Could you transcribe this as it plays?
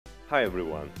Hi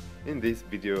everyone! In this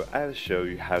video I'll show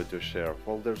you how to share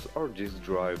folders or disk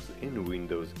drives in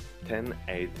Windows 10,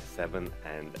 8, 7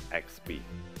 and XP.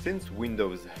 Since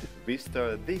Windows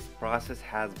Vista, this process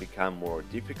has become more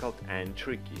difficult and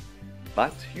tricky,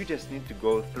 but you just need to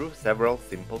go through several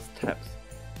simple steps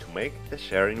to make the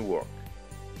sharing work.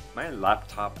 My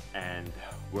laptop and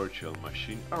virtual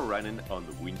machine are running on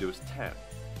Windows 10.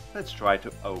 Let's try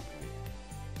to open it.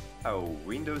 Oh,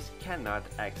 Windows cannot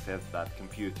access that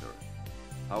computer.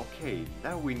 Okay,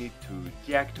 now we need to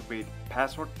deactivate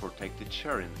password-protected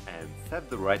sharing and set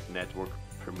the right network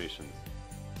permissions.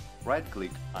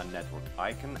 Right-click on network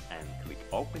icon and click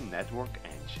Open Network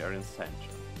and Sharing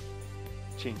Center.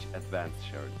 Change Advanced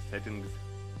Sharing Settings.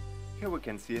 Here we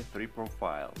can see 3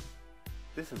 profiles.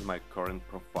 This is my current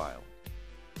profile.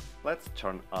 Let's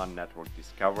turn on Network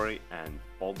Discovery and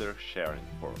Folder Sharing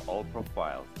for all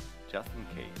profiles, just in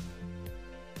case.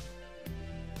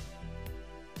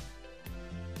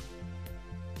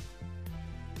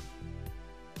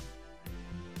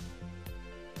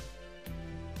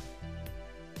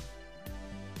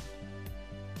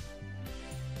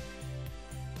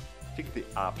 Tick the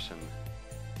option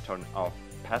Turn off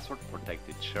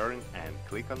password-protected sharing and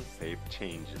click on Save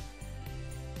Changes.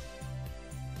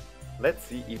 Let's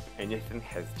see if anything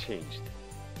has changed.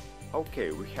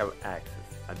 Okay, we have access.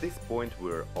 At this point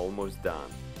we're almost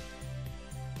done.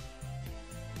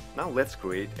 Now let's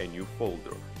create a new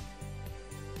folder.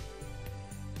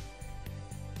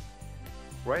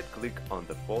 Right-click on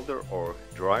the folder or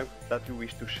drive that you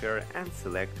wish to share and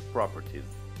select Properties.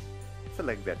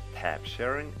 Select the tab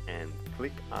Sharing and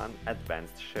click on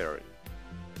Advanced Sharing.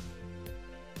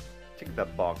 Tick the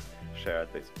box Share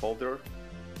this folder,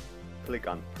 click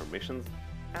on Permissions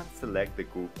and select the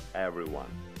group Everyone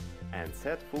and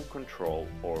set Full Control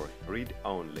or Read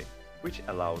Only, which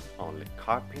allows only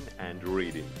copying and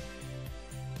reading.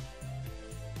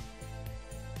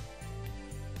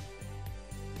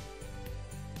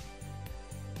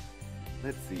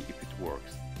 Let's see if it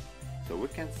works. So we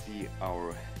can see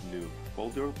our new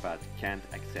folder but can't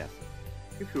access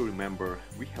it. If you remember,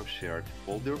 we have shared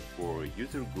folder for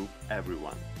user group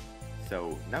Everyone.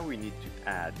 So now we need to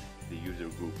add the user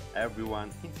group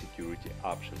Everyone in Security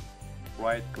Options.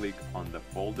 Right-click on the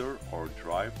folder or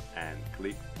drive and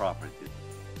click Properties.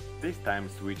 This time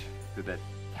switch to the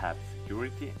tab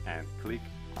Security and click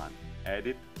on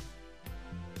Edit,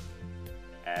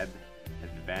 Add,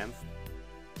 Advanced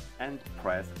and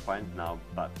press Find Now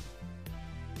button.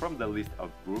 From the list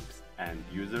of groups and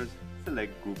users,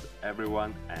 select Group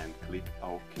Everyone and click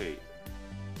OK.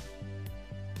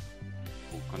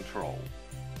 Full Control.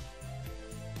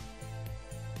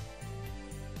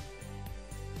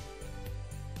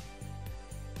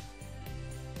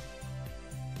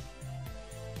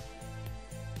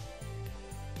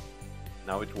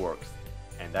 Now it works,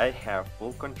 and I have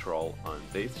full control on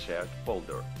this shared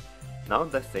folder. Now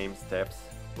the same steps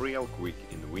real quick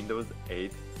in Windows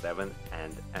 8, 7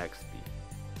 and XP.